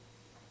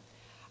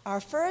Our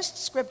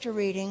first scripture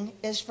reading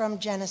is from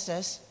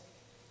Genesis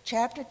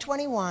chapter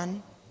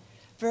 21,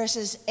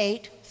 verses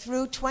 8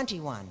 through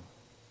 21.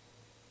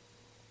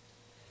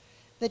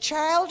 The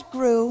child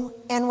grew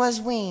and was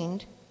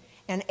weaned,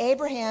 and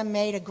Abraham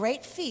made a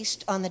great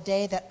feast on the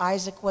day that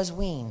Isaac was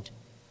weaned.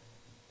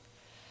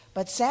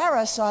 But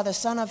Sarah saw the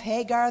son of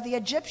Hagar the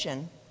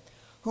Egyptian,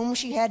 whom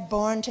she had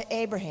borne to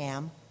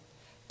Abraham,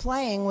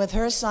 playing with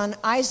her son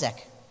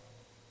Isaac.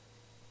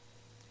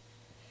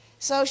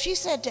 So she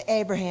said to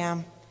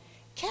Abraham,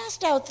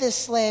 "Cast out this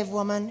slave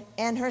woman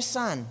and her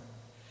son,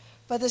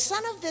 for the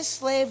son of this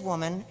slave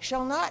woman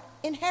shall not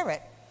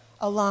inherit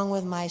along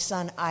with my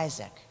son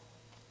Isaac."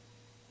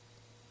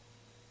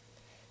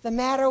 The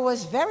matter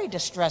was very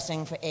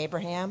distressing for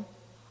Abraham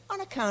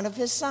on account of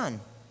his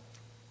son.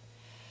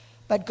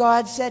 But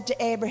God said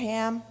to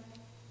Abraham,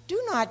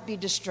 "Do not be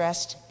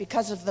distressed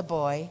because of the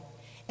boy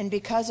and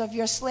because of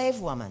your slave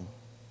woman.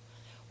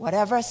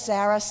 Whatever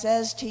Sarah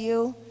says to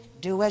you,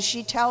 do as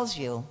she tells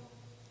you,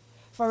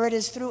 for it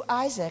is through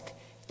Isaac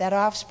that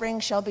offspring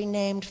shall be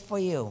named for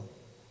you.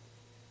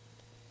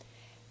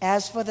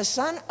 As for the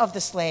son of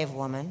the slave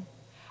woman,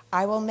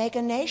 I will make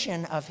a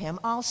nation of him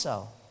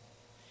also,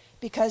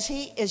 because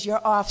he is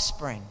your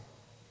offspring."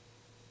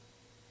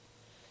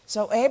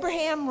 So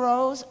Abraham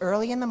rose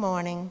early in the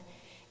morning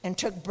and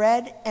took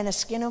bread and a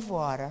skin of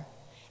water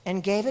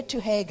and gave it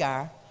to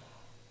Hagar,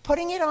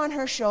 putting it on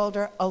her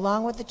shoulder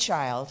along with the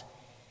child,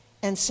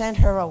 and sent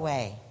her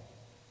away.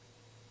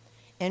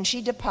 And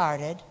she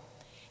departed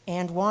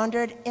and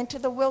wandered into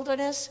the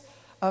wilderness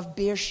of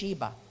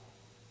Beersheba.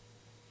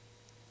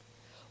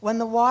 When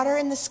the water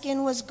in the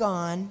skin was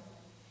gone,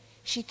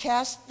 she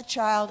cast the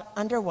child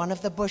under one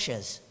of the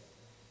bushes.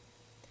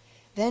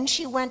 Then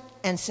she went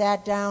and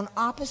sat down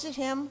opposite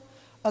him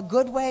a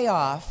good way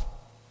off,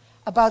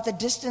 about the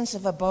distance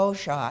of a bow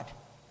shot.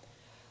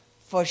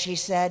 For she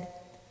said,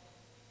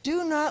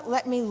 "Do not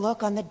let me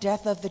look on the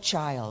death of the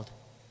child."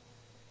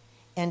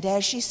 And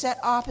as she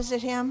sat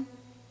opposite him,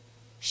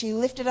 she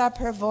lifted up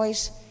her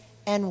voice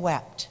and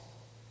wept.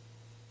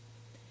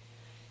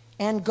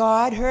 And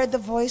God heard the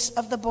voice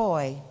of the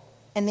boy,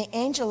 and the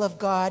angel of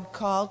God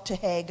called to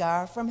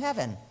Hagar from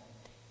heaven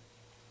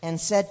and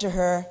said to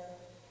her,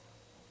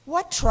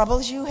 "What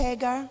troubles you,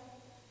 Hagar?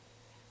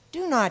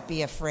 Do not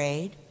be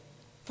afraid,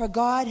 for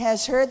God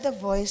has heard the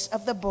voice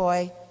of the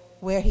boy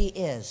where he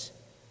is.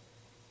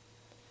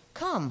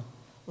 Come,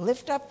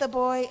 lift up the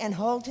boy and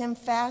hold him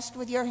fast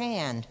with your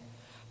hand,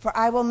 for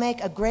I will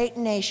make a great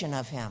nation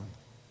of him."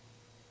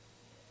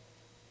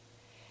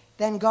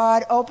 Then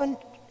God opened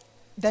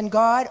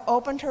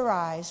her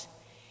eyes,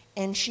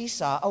 and she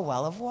saw a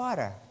well of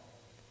water.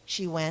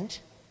 She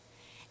went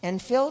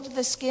and filled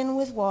the skin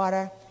with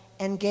water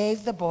and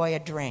gave the boy a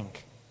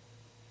drink.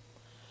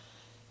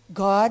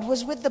 God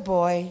was with the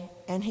boy,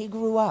 and he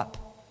grew up.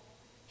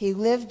 He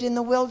lived in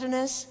the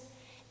wilderness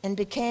and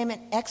became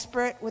an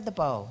expert with the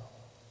bow.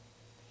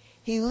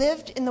 He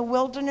lived in the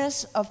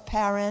wilderness of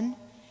Paran,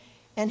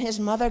 and his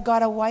mother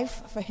got a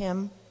wife for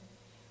him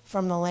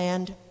from the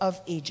land of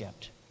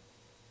Egypt.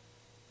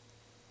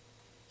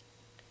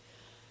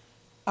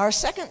 Our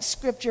second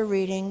scripture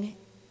reading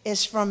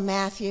is from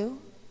Matthew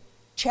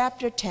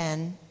chapter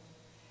 10,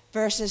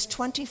 verses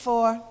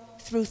 24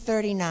 through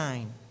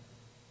 39.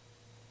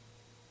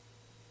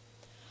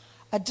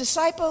 A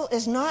disciple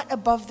is not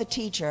above the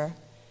teacher,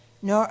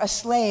 nor a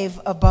slave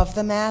above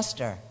the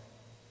master.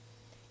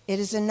 It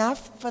is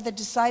enough for the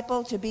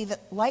disciple to be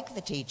like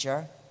the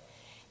teacher,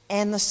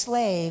 and the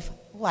slave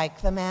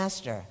like the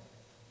master.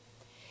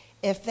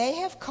 If they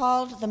have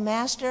called the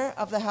master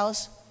of the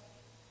house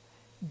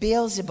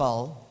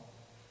Beelzebul,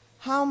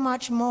 how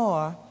much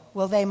more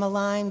will they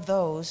malign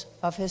those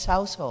of his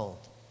household?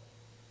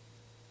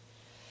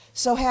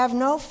 So have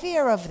no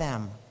fear of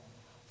them,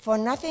 for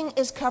nothing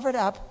is covered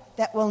up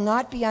that will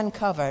not be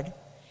uncovered,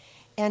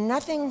 and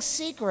nothing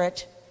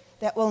secret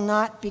that will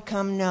not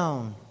become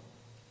known.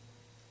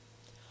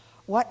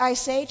 What I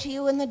say to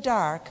you in the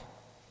dark,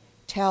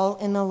 tell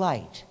in the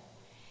light,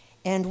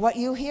 and what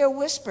you hear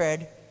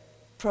whispered,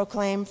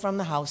 proclaim from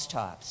the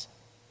housetops.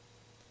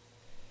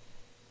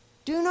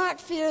 Do not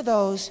fear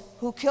those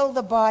who kill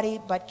the body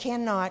but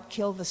cannot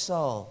kill the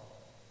soul.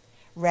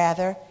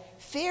 Rather,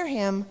 fear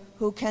him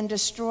who can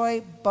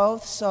destroy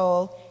both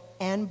soul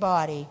and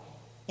body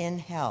in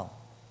hell.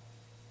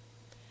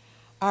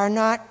 Are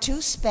not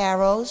 2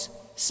 sparrows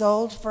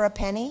sold for a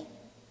penny?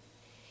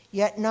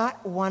 Yet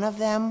not one of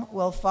them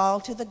will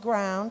fall to the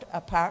ground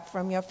apart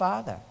from your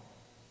Father.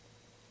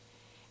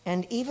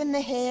 And even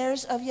the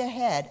hairs of your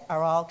head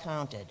are all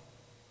counted.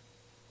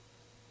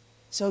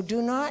 So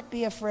do not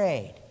be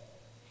afraid.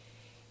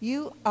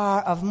 You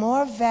are of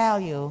more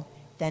value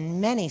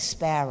than many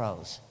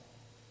sparrows.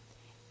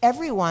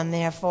 Everyone,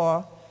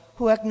 therefore,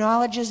 who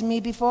acknowledges me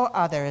before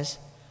others,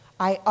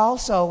 I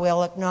also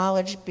will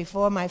acknowledge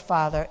before my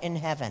Father in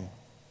heaven.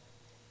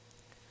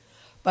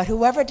 But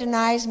whoever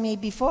denies me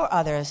before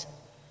others,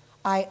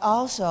 I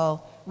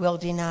also will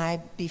deny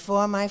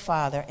before my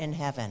Father in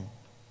heaven.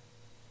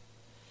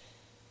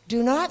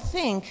 Do not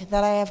think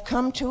that I have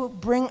come to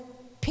bring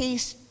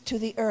peace to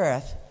the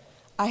earth,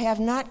 I have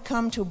not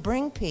come to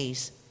bring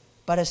peace,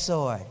 but a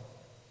sword.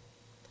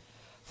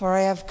 For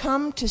I have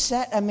come to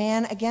set a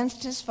man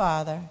against his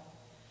father,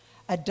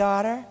 a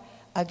daughter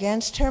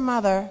against her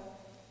mother,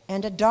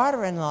 and a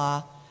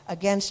daughter-in-law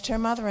against her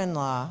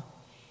mother-in-law,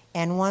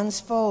 and one's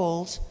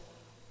foes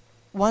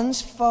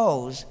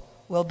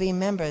will be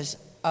members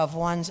of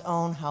one's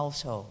own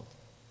household.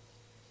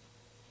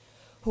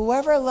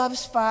 Whoever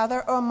loves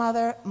father or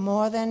mother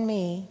more than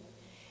me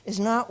is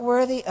not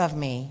worthy of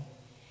me,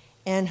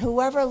 and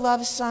whoever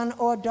loves son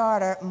or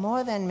daughter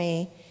more than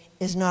me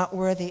is not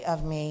worthy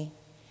of me,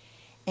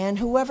 and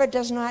whoever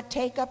does not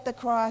take up the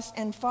cross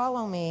and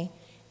follow me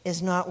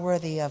is not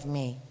worthy of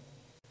me.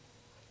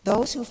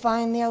 Those who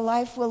find their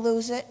life will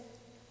lose it,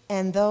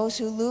 and those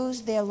who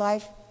lose their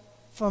life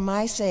for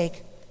my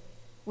sake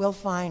will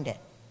find it.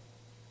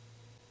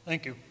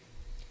 Thank you.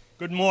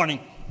 Good morning.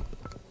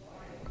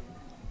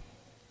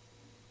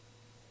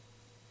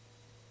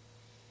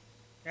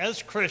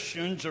 As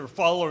Christians or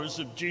followers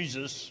of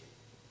Jesus,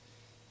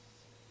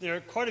 there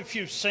are quite a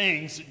few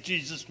sayings that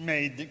Jesus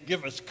made that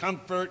give us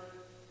comfort,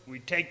 we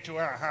take to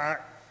our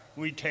heart,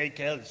 we take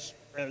as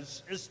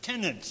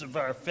tenets of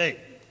our faith.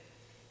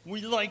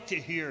 We like to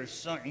hear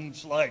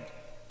things like,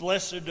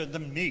 "Blessed are the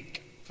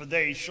meek, for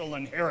they shall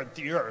inherit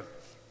the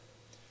earth."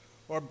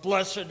 Or,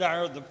 "Blessed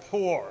are the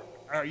poor,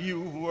 are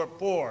you who are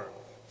poor,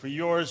 for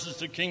yours is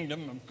the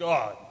kingdom of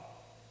God."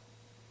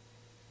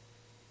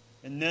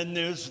 And then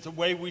there's the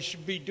way we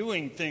should be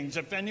doing things.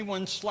 If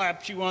anyone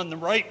slaps you on the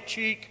right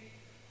cheek,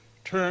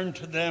 turn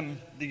to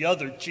them the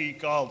other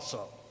cheek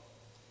also.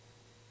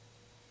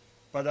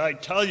 But I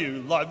tell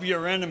you, love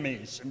your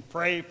enemies and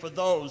pray for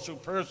those who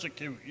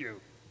persecute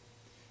you.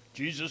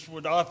 Jesus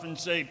would often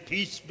say,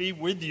 "Peace be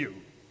with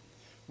you."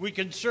 We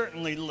can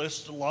certainly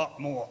list a lot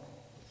more.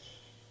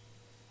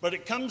 But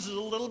it comes as a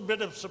little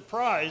bit of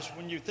surprise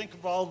when you think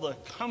of all the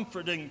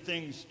comforting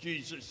things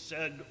Jesus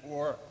said,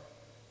 or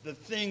the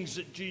things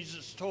that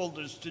Jesus told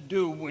us to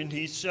do when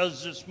he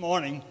says this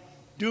morning,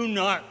 "Do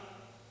not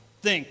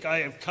think I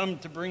have come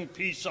to bring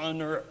peace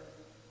on earth.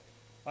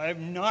 I have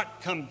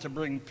not come to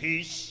bring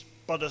peace,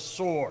 but a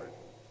sword.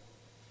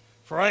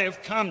 For I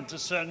have come to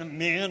set a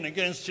man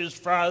against his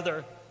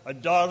father, a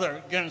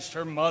daughter against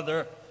her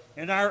mother,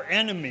 and our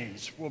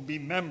enemies will be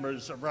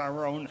members of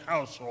our own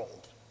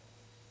household."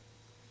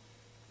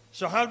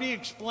 So how do you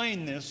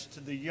explain this to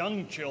the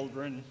young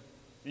children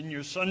in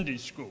your Sunday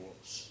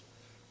schools?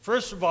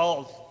 First of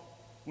all,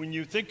 when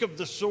you think of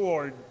the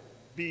sword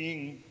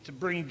being to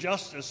bring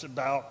justice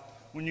about,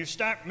 when you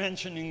start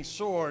mentioning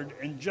sword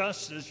and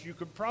justice, you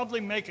could probably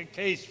make a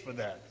case for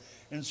that.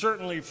 And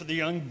certainly for the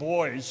young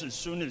boys, as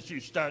soon as you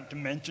start to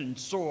mention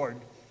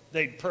sword,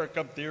 they'd perk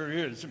up their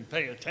ears and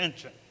pay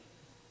attention.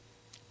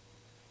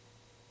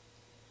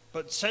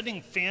 But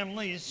setting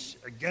families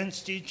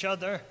against each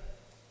other,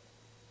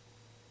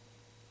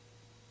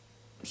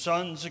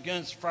 sons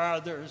against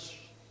fathers,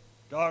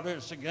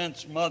 daughters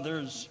against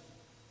mothers,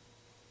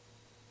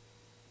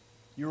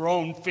 your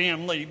own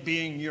family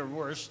being your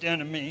worst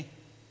enemy,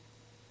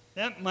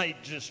 that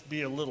might just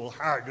be a little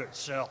hard to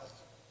sell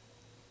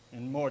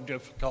and more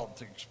difficult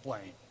to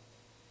explain.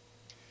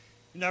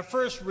 In our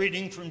first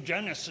reading from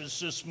Genesis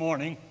this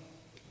morning,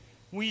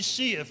 we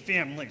see a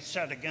family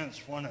set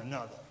against one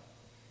another.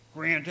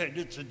 Granted,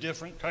 it's a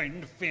different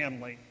kind of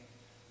family,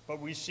 but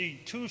we see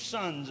two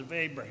sons of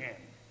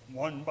Abraham,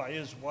 one by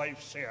his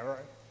wife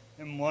Sarah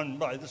and one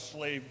by the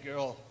slave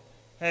girl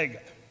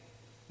Hagar.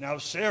 Now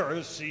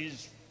Sarah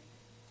sees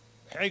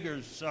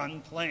Hagar's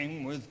son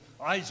playing with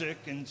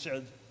Isaac and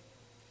said,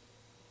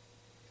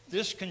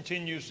 "This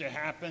continues to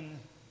happen.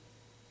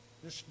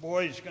 This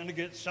boy is going to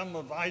get some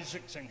of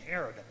Isaac's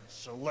inheritance,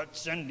 so let's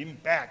send him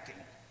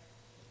packing."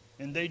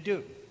 And they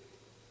do.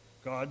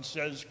 God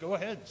says, "Go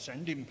ahead,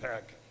 send him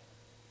packing."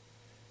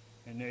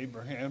 And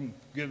Abraham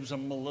gives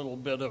them a little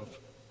bit of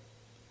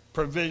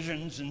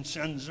provisions and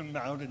sends them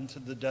out into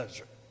the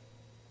desert.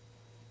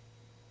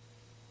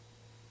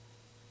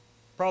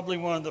 Probably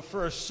one of the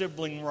first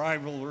sibling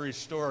rivalry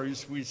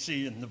stories we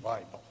see in the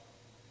Bible.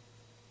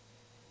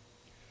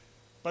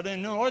 But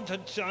in order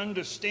to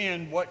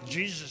understand what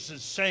Jesus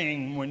is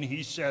saying when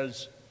he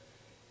says,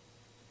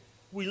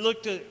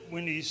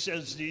 when he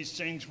says these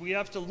things, we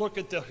have to look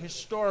at the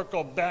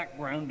historical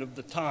background of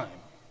the time.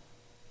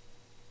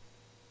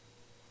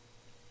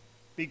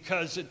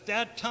 Because at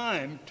that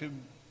time, to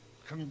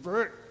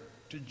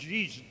convert to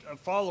Jesus, a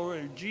follower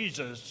of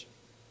Jesus,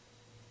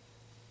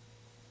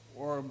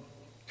 or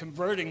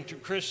converting to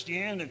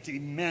Christianity,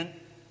 meant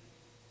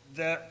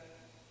that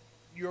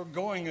you're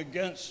going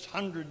against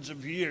hundreds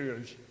of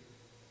years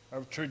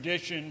of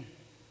tradition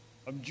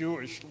of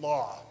Jewish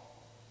law.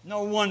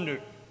 No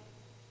wonder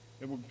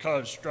it would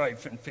cause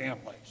strife in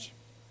families.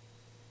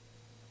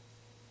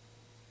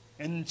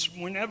 And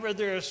whenever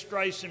there are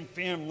strife in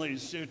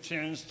families, there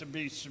tends to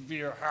be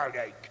severe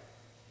heartache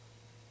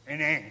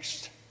and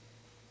angst.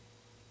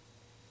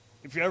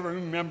 If you ever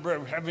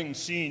remember having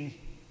seen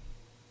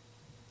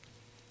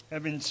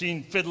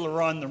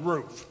Fiddler on the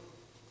Roof,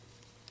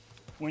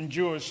 when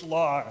Jewish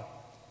law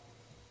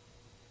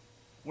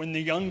when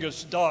the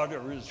youngest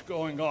daughter is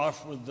going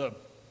off with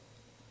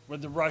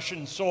the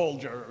Russian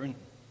soldier, and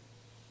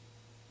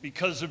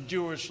because of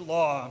Jewish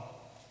law,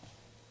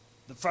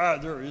 the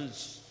father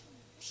is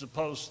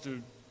supposed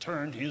to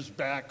turn his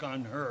back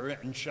on her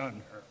and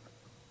shun her.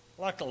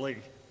 Luckily,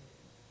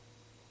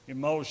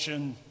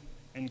 emotion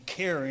and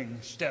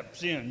caring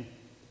steps in,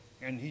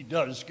 and he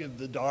does give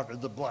the daughter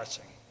the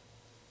blessing.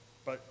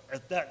 But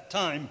at that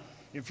time,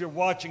 if you're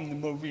watching the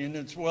movie and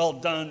it's well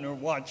done, or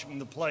watching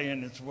the play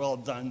and it's well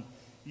done,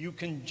 you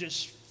can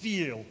just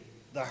feel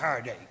the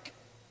heartache,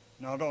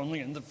 not only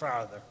in the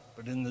father,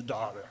 but in the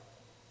daughter.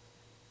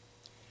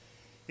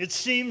 It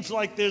seems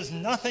like there's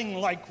nothing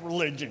like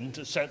religion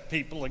to set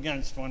people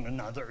against one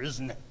another,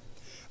 isn't it?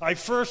 I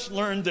first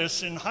learned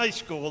this in high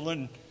school,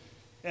 and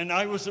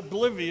I was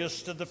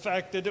oblivious to the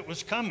fact that it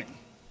was coming.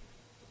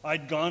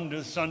 I'd gone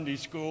to Sunday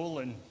school,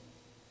 and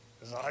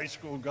as a high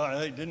school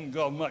guy, I didn't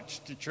go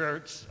much to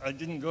church. I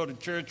didn't go to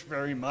church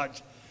very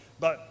much,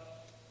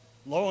 but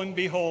lo and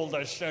behold,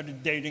 I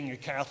started dating a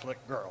Catholic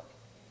girl.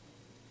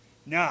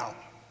 Now,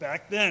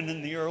 back then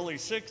in the early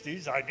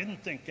 60s, I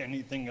didn't think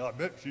anything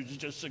of it. She was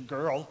just a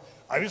girl.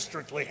 I was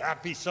strictly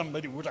happy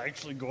somebody would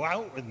actually go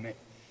out with me.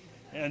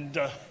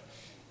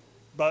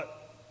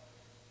 But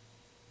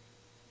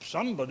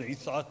somebody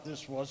thought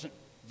this wasn't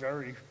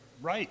very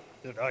right,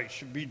 that I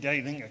should be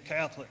dating a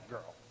Catholic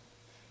girl.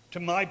 To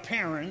my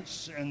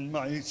parents and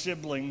my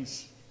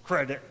siblings'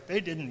 credit, they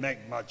didn't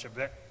make much of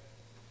it.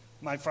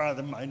 My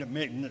father might have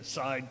made an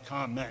aside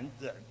comment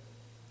that,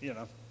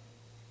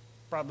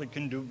 probably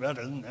can do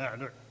better than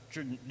that, or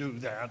shouldn't do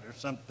that, or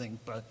something,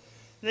 but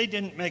they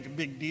didn't make a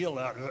big deal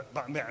out of it.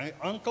 But my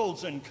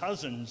uncles and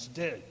cousins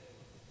did.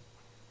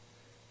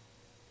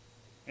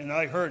 And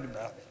I heard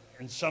about it.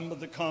 And some of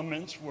the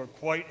comments were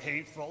quite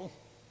hateful,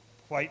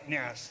 quite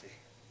nasty,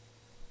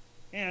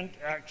 and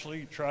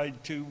actually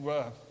tried to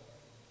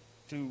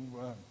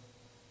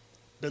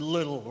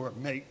belittle or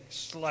make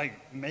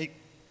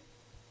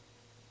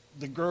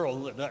the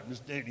girl that I was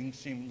dating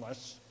seem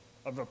less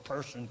of a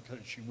person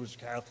because she was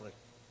Catholic.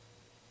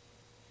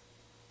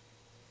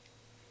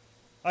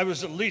 I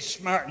was at least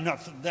smart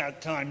enough at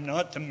that time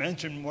not to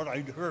mention what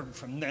I'd heard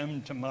from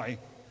them to my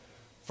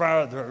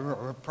father,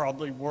 or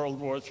probably World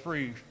War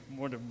III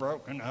would have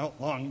broken out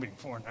long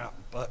before now.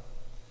 But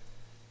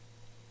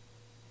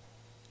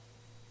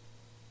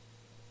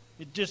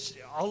it just,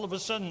 all of a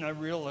sudden I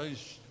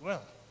realized,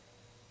 well,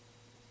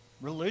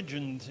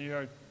 religions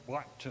are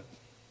what, to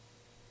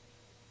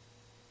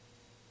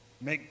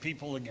make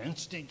people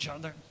against each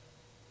other?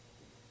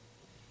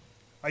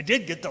 I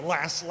did get the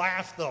last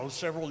laugh, though,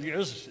 several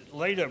years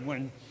later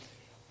when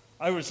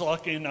I was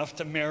lucky enough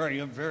to marry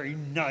a very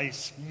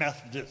nice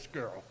Methodist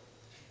girl.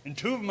 And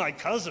two of my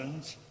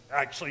cousins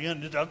actually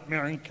ended up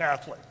marrying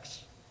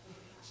Catholics.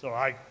 So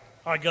I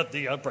got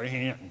the upper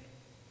hand.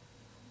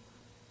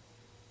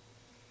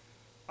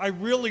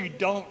 I've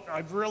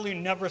really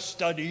never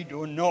studied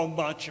or know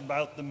much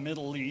about the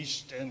Middle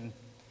East and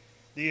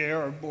the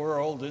Arab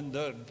world and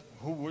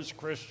who was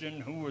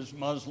Christian, who was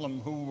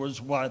Muslim, who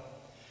was what.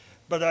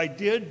 But I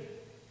did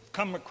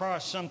come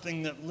across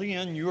something that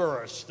Leon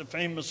Uris, the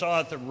famous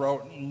author,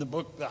 wrote in the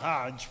book The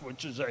Hajj,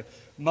 which is a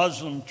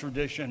Muslim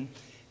tradition.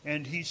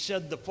 And he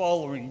said the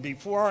following: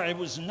 before I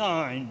was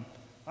 9,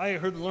 I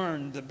had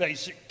learned the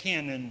basic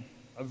canon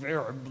of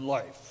Arab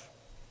life.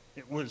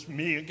 It was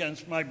me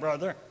against my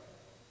brother,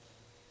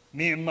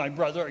 me and my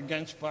brother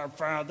against our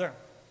father,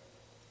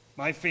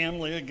 my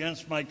family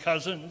against my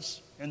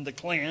cousins and the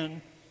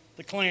clan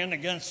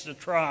against the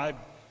tribe,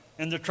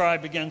 and the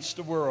tribe against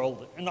the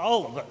world, and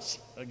all of us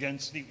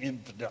against the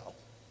infidel.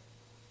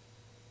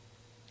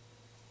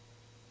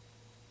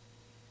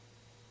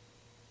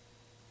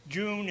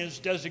 June is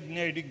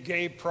designated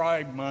Gay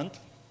Pride Month,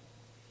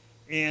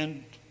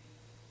 and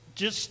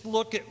just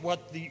look at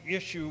what the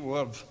issue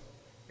of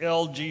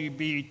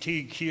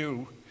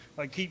LGBTQ,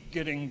 I keep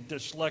getting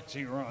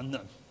dyslexia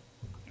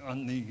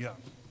on the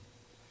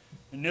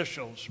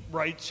initials,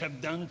 rights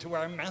have done to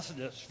our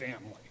Methodist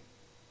family.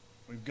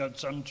 We've got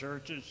some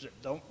churches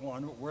that don't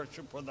want to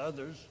worship with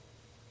others,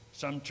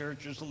 some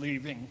churches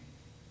leaving.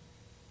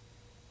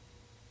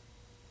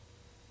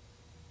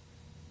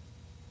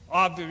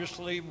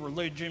 Obviously,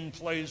 religion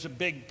plays a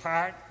big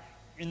part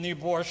in the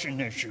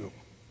abortion issue.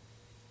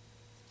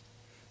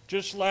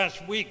 Just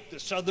last week, the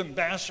Southern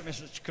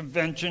Baptist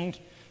Convention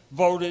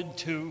voted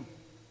to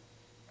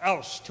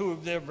oust two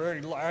of their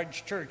very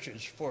large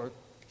churches for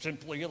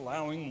simply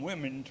allowing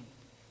women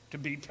to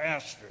be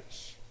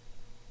pastors.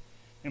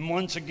 And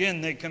once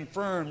again, they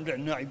confirmed,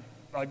 and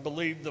I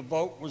believe the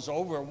vote was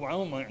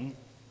overwhelming,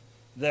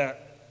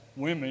 that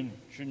women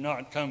should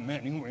not come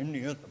anywhere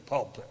near the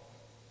pulpit.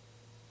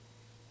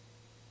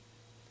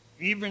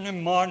 Even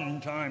in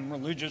modern time,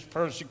 religious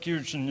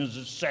persecution is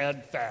a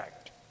sad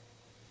fact.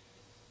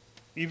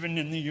 Even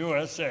in the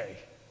USA,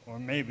 or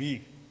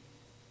maybe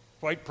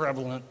quite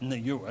prevalent in the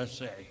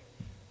USA,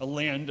 a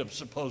land of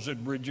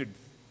supposed rigid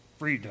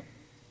freedom.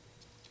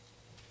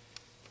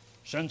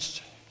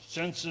 Since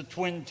the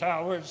Twin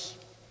Towers,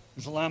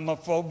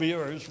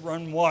 Islamophobia has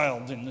run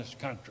wild in this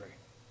country.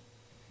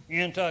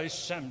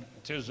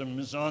 Anti-Semitism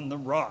is on the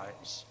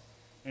rise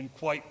and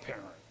quite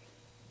apparent.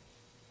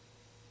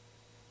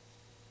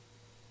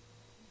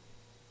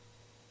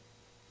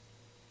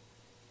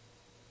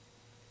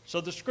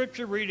 So the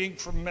scripture reading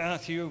from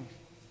Matthew,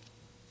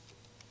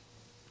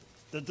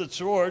 that the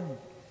sword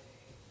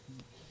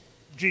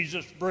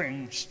Jesus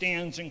brings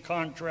stands in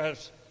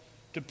contrast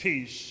to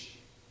peace.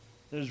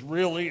 There's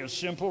really a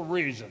simple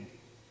reason.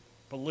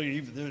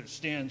 Believe that it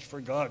stands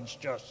for God's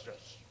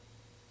justice.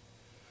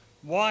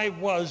 Why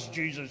was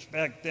Jesus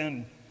back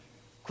then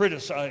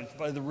criticized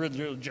by the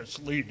religious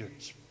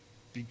leaders?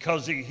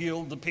 Because he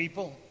healed the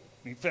people?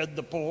 He fed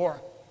the poor?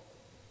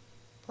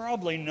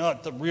 Probably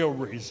not the real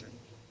reason.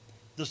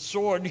 The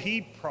sword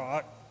he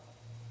brought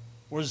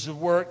was the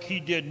work he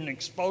did in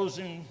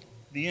exposing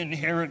the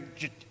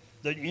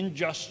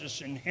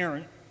injustice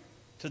inherent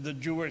to the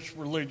Jewish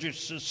religious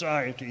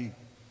society,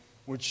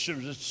 which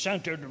was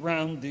centered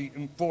around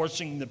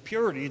enforcing the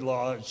purity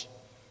laws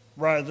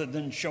rather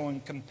than showing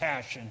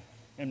compassion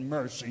and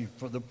mercy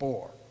for the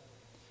poor,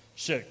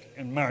 sick,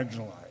 and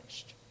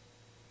marginalized.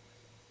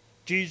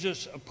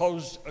 Jesus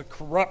opposed a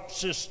corrupt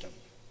system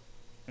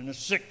and a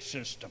sick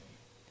system,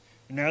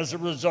 and as a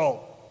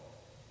result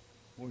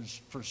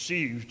was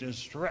perceived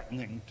as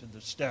threatening to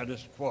the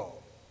status quo.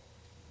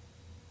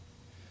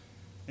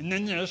 And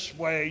in this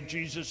way,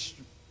 Jesus'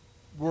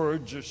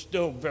 words are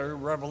still very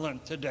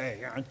relevant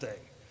today, aren't they?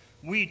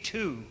 We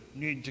too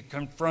need to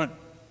confront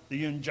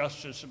the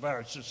injustice of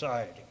our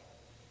society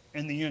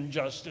and the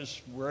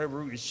injustice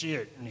wherever we see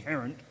it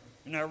inherent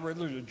in our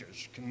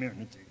religious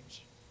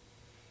communities.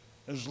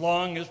 As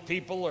long as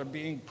people are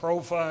being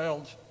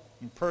profiled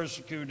and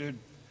persecuted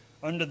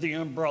under the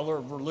umbrella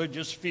of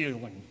religious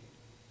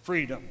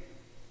freedom,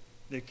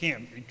 they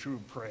can't be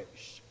true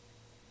praise.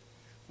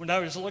 When I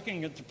was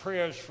looking at the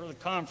prayers for the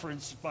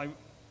conference,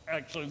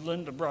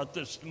 Linda brought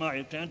this to my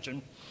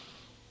attention.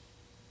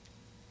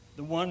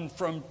 The one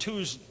from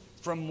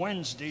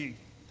Wednesday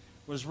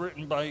was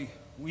written by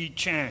Wei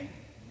Chang,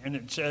 and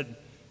it said,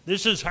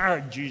 "This is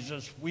hard,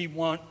 Jesus. We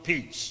want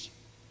peace,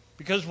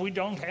 because we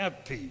don't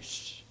have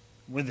peace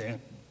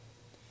within.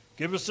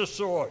 Give us a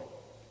sword,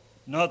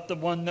 not the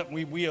one that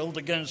we wield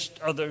against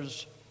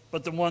others,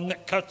 but the one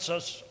that cuts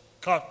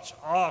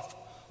off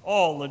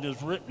all that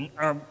is written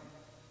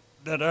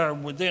that are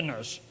within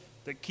us,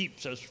 that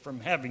keeps us from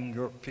having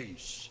your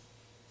peace.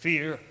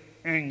 Fear,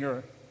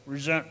 anger,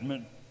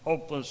 resentment,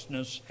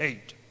 hopelessness,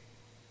 hate,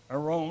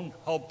 our own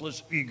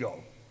helpless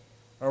ego,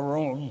 our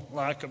own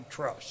lack of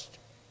trust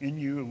in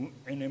you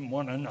and in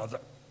one another.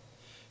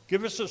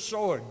 Give us a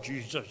sword,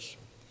 Jesus,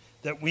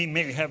 that we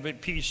may have a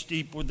peace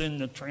deep within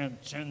that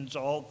transcends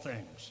all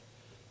things,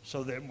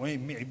 so that we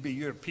may be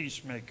your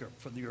peacemaker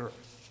for the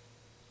earth."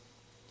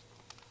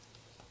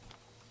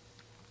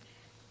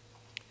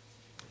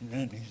 And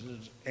then he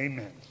says,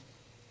 amen.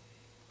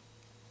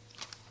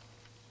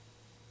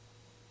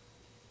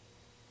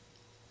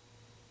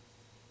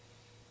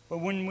 But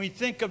when we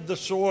think of the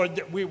sword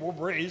that we will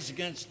raise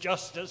against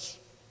justice,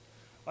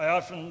 I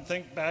often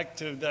think back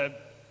to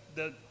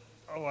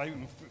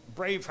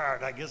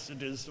Braveheart, I guess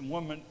it is,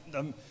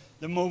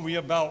 the movie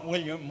about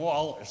William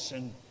Wallace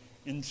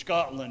in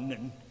Scotland,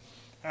 and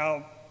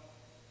how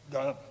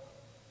the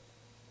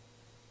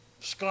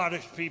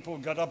Scottish people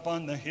got up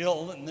on the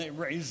hill and they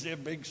raised their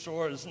big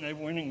swords and they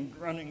went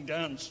running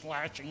down,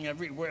 slashing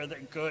everywhere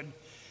they could.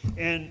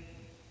 And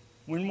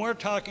when we're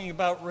talking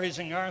about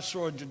raising our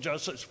sword to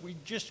justice, we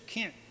just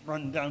can't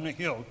run down a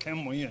hill,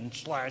 can we, and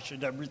slash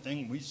at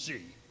everything we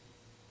see.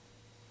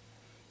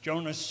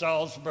 Jonas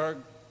Salzgeber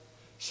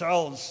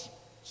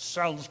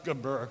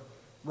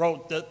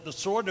wrote that the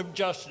sword of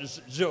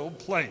justice is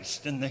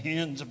ill-placed in the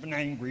hands of an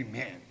angry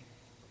man.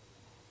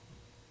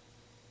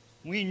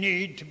 We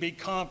need to be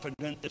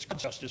confident that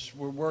justice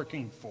we're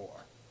working for,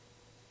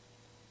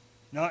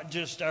 not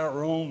just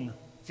our own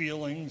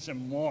feelings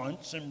and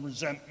wants and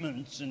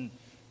resentments and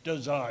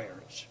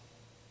desires.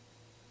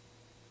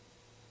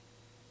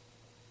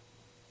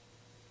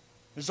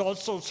 There's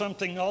also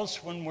something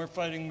else when we're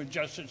fighting with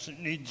justice that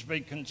needs to be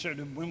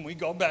considered. When we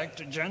go back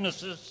to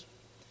Genesis,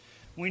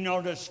 we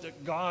notice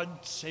that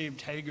God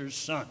saved Hagar's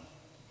son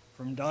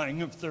from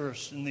dying of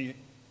thirst in the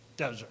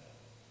desert,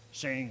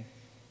 saying,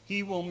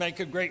 "He will make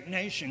a great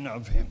nation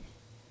of him."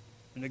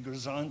 And it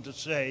goes on to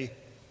say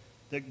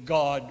that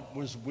God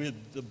was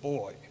with the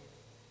boy.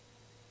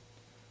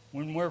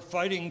 When we're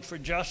fighting for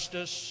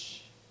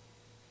justice,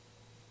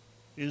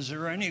 is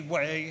there any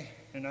way,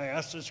 and I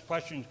ask this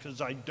question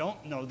because I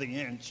don't know the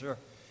answer,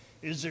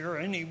 is there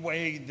any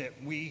way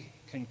that we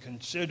can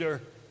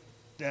consider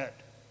that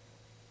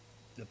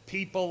the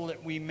people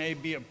that we may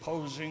be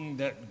opposing,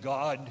 that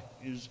God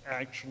is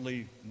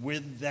actually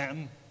with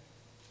them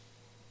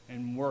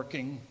and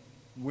working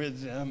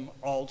with them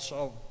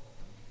also?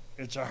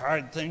 It's a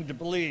hard thing to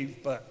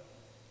believe, but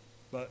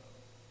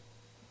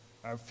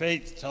our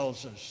faith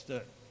tells us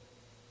that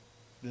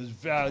there's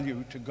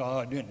value to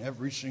God in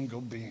every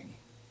single being.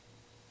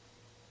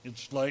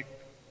 It's like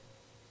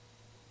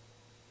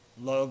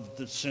love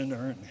the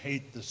sinner and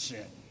hate the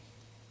sin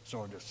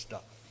sort of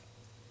stuff.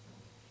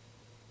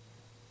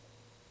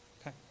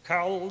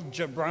 Khalil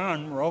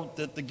Gibran wrote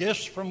that the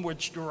gifts from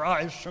which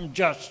derives from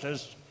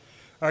justice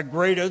are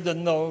greater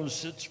than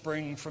those that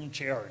spring from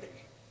charity.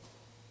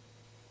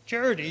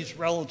 Charity is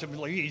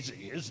relatively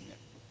easy, isn't it?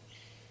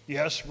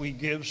 Yes, we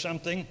give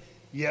something.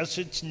 Yes,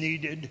 it's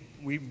needed.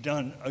 We've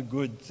done a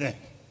good thing.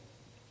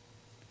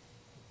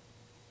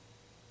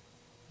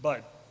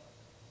 But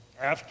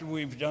after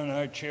we've done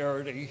our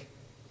charity,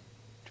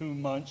 2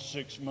 months,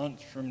 6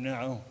 months from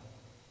now,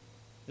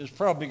 there's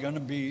probably going to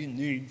be a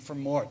need for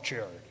more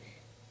charity.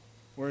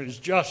 Whereas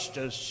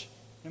justice,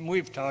 and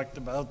we've talked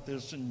about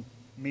this in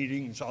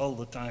meetings all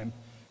the time,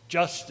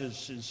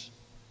 justice is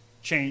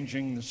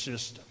changing the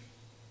system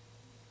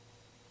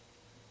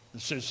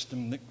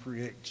that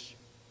creates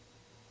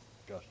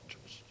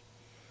justice.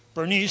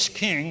 Bernice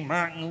King,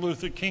 Martin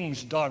Luther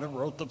King's daughter,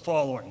 wrote the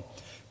following: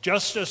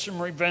 "Justice and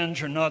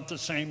revenge are not the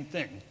same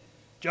thing.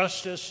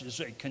 Justice is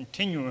a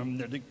continuum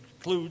that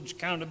includes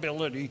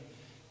accountability,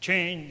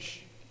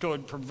 change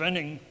toward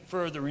preventing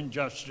further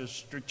injustice,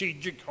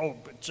 strategic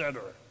hope,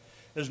 etc.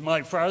 As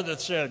my father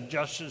said,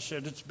 justice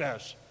at its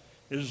best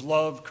is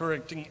love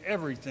correcting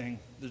everything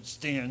that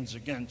stands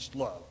against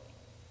love."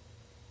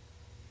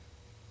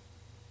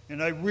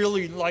 And I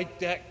really like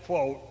that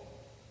quote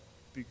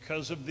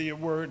because of the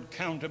word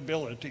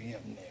accountability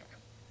in there.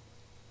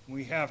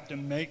 We have to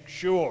make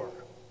sure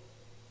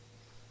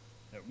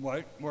that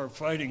what we're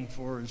fighting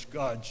for is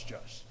God's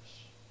justice.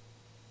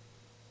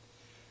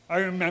 I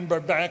remember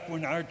back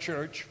when our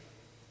church,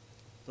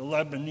 the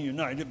Lebanon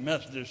United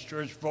Methodist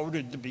Church,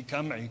 voted to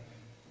become a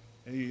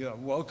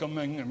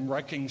welcoming and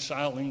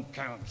reconciling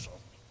council.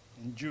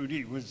 And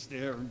Judy was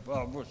there, and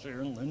Bob was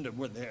there, and Linda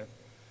were there.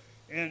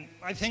 And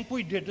I think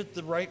we did it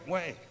the right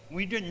way.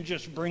 We didn't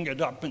just bring it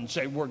up and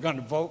say, we're going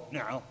to vote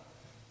now.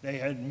 They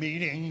had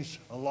meetings,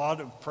 a lot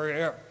of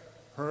prayer,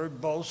 heard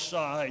both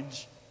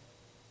sides,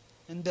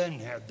 and then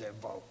had their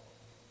vote.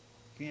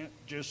 Can't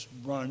just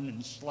run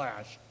and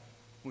slash.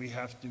 We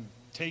have to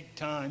take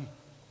time,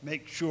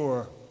 make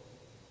sure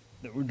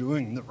that we're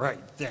doing the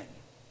right thing.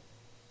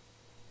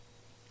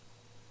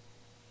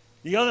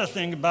 The other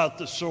thing about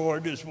the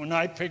sword is when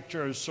I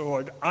picture a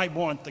sword, I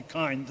want the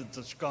kind that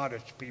the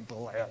Scottish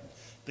people had,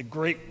 the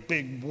great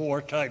big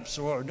war-type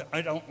sword.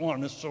 I don't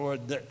want a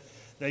sword that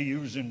they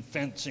use in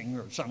fencing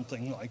or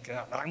something like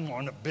that. I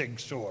want a big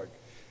sword.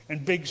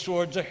 And big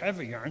swords are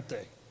heavy, aren't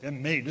they? They're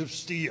made of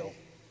steel.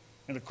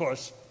 And of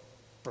course,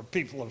 for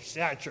people of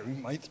stature, you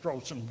might throw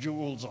some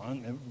jewels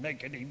on and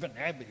make it even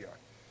heavier.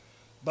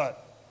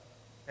 But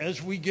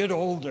as we get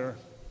older,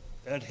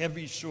 that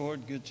heavy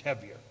sword gets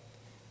heavier.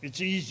 It's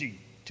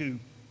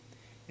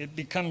it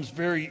becomes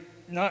very,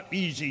 not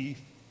easy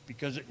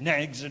because it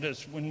nags at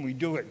us when we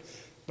do it,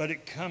 but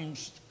it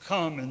comes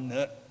common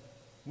that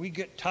we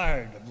get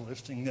tired of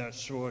lifting that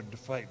sword to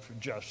fight for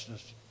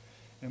justice.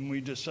 And we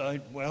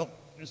decide, well,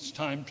 it's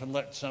time to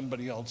let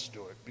somebody else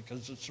do it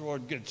because the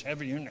sword gets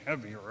heavier and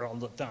heavier all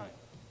the time.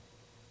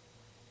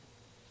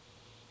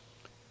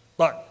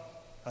 But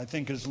I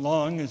think as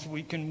long as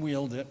we can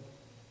wield it,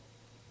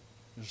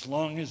 as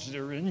long as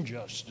there's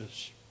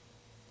injustice,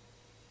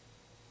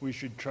 we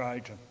should try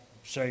to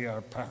say our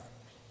part.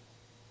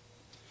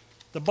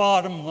 The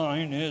bottom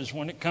line is,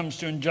 when it comes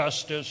to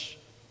injustice,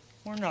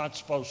 we're not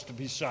supposed to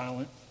be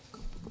silent.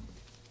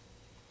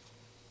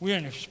 We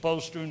are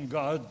supposed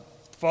to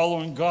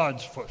follow in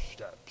God's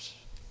footsteps.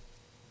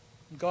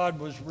 God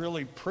was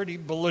really pretty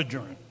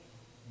belligerent.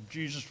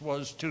 Jesus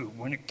was too,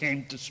 when it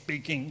came to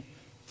speaking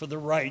for the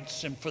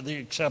rights and for the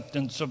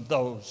acceptance of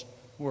those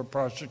who are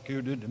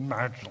persecuted and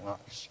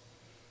marginalized.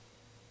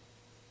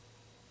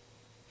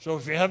 So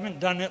if you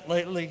haven't done it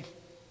lately,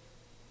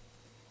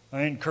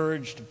 I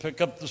encourage to pick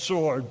up the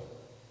sword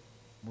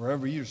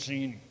wherever you've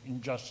seen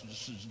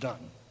injustices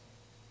done.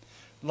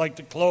 I'd like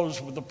to close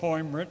with a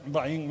poem written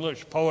by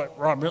English poet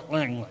Robert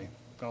Langley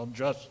called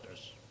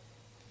Justice.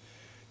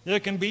 There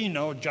can be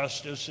no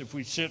justice if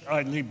we sit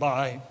idly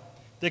by.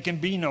 There can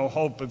be no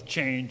hope of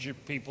change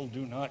if people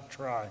do not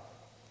try.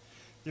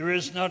 There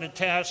is not a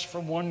task for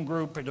one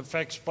group. It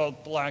affects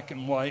both black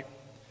and white.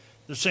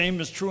 The same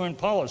is true in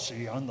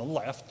policy on the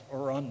left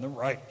or on the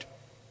right.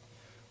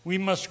 We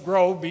must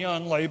grow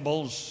beyond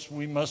labels.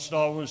 We must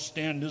always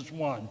stand as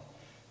one.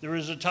 There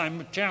is a time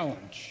of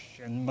challenge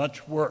and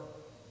much work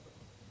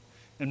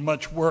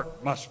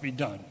must be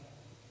done.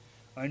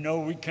 I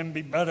know we can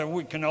be better.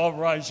 We can all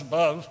rise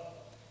above.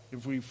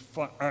 If we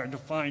are to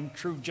find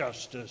true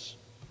justice,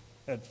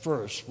 at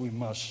first we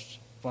must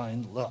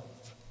find love.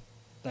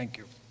 Thank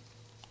you.